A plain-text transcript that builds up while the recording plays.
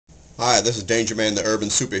Hi, this is DangerMan, the urban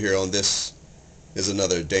superhero, and this is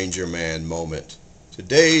another DangerMan moment.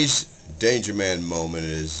 Today's DangerMan moment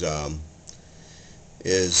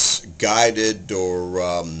is guided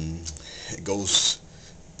or goes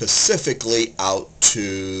specifically out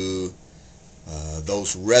to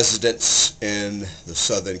those residents in the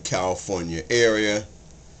Southern California area,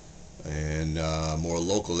 and more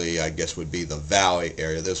locally, I guess, would be the Valley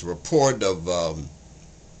area. There's a report of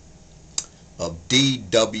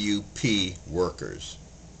DWP workers.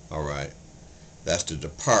 All right, that's the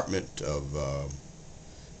Department of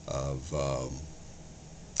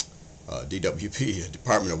DWP,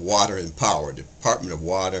 Department of Water and Power, Department of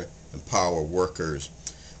Water and Power workers,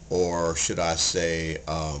 or should I say,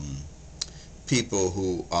 people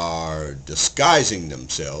who are disguising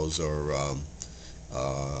themselves or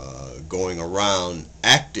going around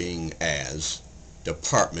acting as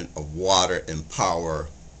Department of Water and Power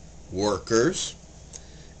workers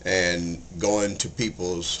and going to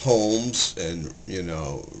people's homes and,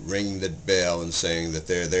 ringing the bell and saying that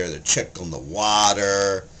they're there to check on the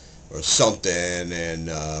water or something, and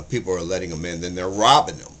people are letting them in. Then they're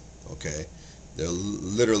robbing them. Okay, they're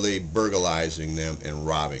literally burglarizing them and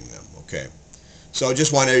robbing them. Okay, so I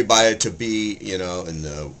just want everybody to be, in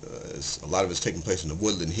the a lot of it's taking place in the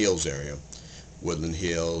Woodland Hills area, Woodland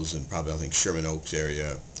Hills, and probably I think Sherman Oaks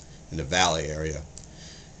area, in the Valley area.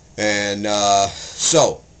 And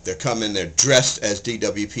so they're coming, they're dressed as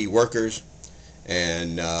DWP workers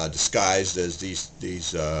and disguised as these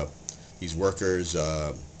workers,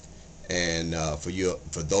 and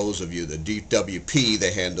for those of you, the DWP,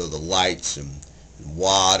 they handle the lights and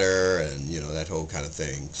water and that whole kind of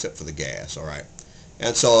thing, except for the gas. All right,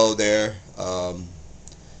 and so they're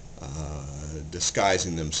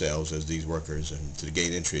disguising themselves as these workers and to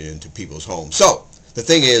gain entry into people's homes. So the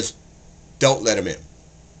thing is, don't let them in.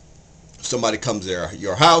 Somebody comes to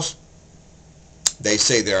your house, they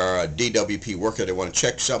say they're a DWP worker, they want to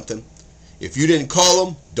check something. If you didn't call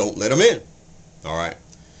them, don't let them in. All right,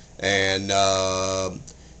 and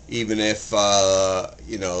even if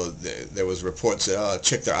there was reports that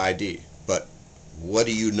check their ID, but what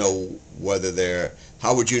do you know whether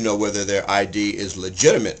how would you know whether their ID is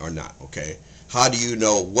legitimate or not? Okay, how do you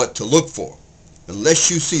know what to look for?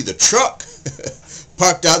 Unless you see the truck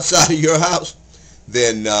parked outside of your house,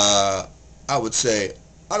 then I would say,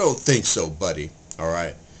 I don't think so, buddy. All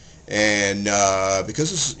right, and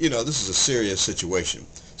because this is a serious situation.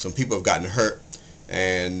 Some people have gotten hurt,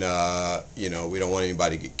 and we don't want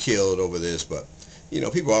anybody to get killed over this, but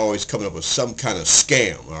people are always coming up with some kind of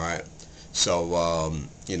scam. All right, so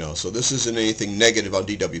so this isn't anything negative on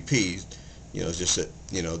DWPs. It's just that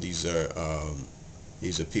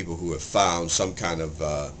these are people who have found some kind of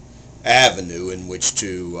avenue in which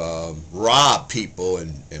to rob people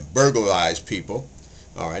and burglarize people.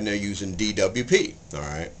 All right, and they're using DWP. All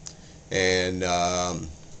right, and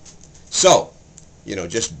so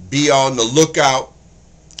just be on the lookout.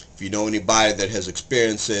 If you know anybody that has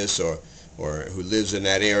experienced this or who lives in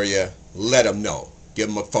that area, let them know. Give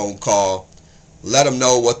them a phone call. Let them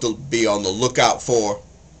know what to be on the lookout for.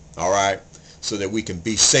 All right, so that we can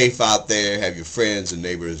be safe out there. Have your friends and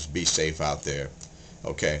neighbors be safe out there.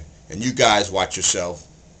 Okay. And you guys watch yourself.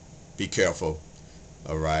 Be careful.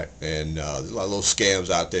 All right. And there's a lot of little scams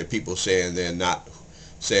out there. People saying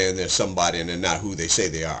they're somebody and they're not who they say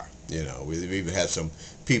they are. We've even had some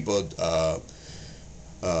people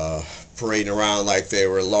parading around like they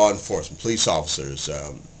were law enforcement, police officers.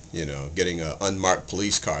 Getting an unmarked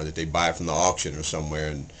police car that they buy from the auction or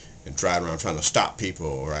somewhere and drive around trying to stop people.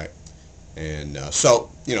 All right. And so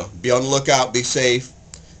be on the lookout. Be safe.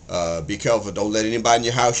 Be careful. Don't let anybody in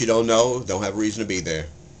your house you don't know. Don't have a reason to be there.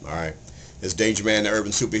 All right. It's DangerMan, the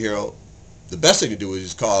urban superhero. The best thing to do is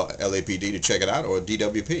just call LAPD to check it out, or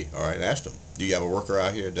DWP. All right. Ask them, do you have a worker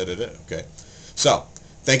out here? Okay. So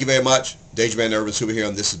thank you very much. DangerMan, the urban superhero.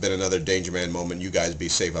 And this has been another DangerMan moment. You guys be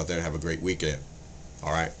safe out there and have a great weekend.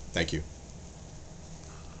 All right. Thank you.